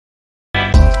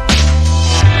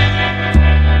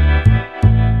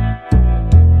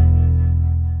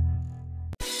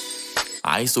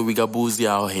Alright, so we got Boosie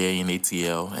out here in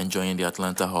ATL enjoying the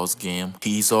Atlanta Hawks game.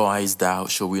 He's all iced out,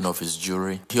 showing off his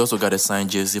jewelry. He also got a signed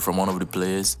jersey from one of the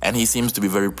players, and he seems to be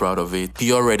very proud of it.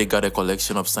 He already got a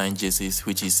collection of signed jerseys,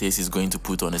 which he says he's going to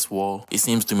put on his wall. It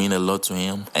seems to mean a lot to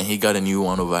him, and he got a new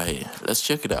one over here. Let's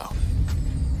check it out.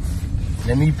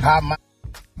 Let me pop my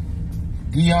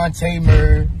Deontay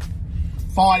Murray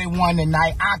 41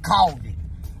 tonight. I called it.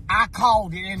 I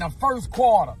called it in the first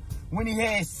quarter when he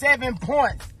had 7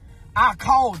 points. I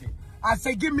called it. I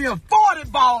said, give me a 40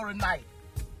 ball tonight.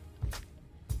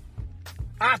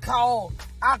 I called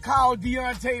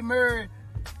Deontay Murray.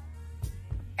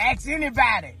 Ask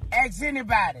anybody.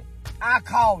 I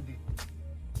called it.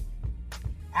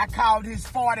 I called his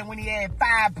 40 when he had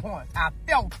 5 points. I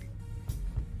felt it.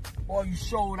 Boy, you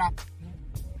showed up.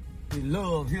 You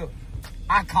love him.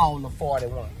 I called the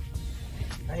 41.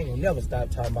 I ain't gonna never stop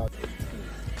talking about it.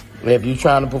 If you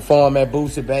trying to perform at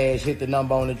Boosie Bash, hit the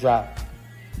number on the drop.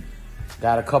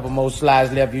 Got a couple more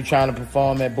slides left. You trying to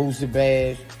perform at Boosie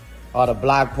Bash or the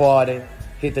block party,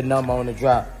 hit the number on the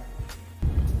drop.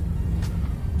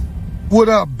 What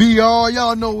up, BR?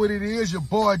 Y'all know what it is. Your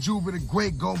boy Juba the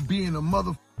Great gonna be in the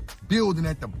mother building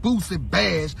at the Boosie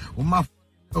Bash with my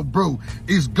bro.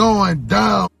 It's going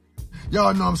down.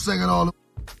 Y'all know I'm singing all the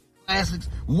classics.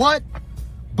 What?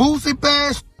 Boosie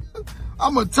Bash?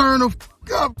 I'ma turn the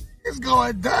up. It's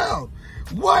going down.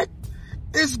 What?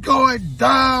 It's going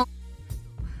down.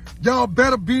 Y'all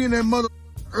better be in that mother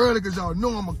early because y'all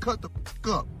know I'ma cut the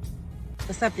up.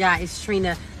 What's up, y'all? It's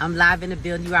Trina. I'm live in the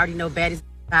building. You already know Baddest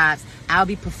Vibes. I'll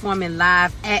be performing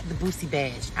live at the Boosie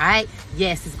Bash. All right?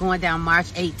 Yes, it's going down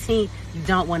March 18th. You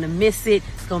don't want to miss it.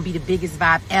 It's going to be the biggest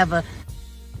vibe ever.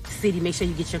 City, make sure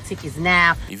you get your tickets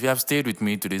now. If you have stayed with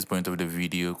me to this point of the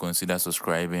video, consider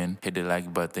subscribing, hit the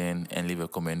like button, and leave a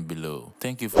comment below.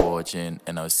 Thank you for watching,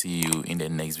 and I'll see you in the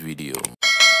next video.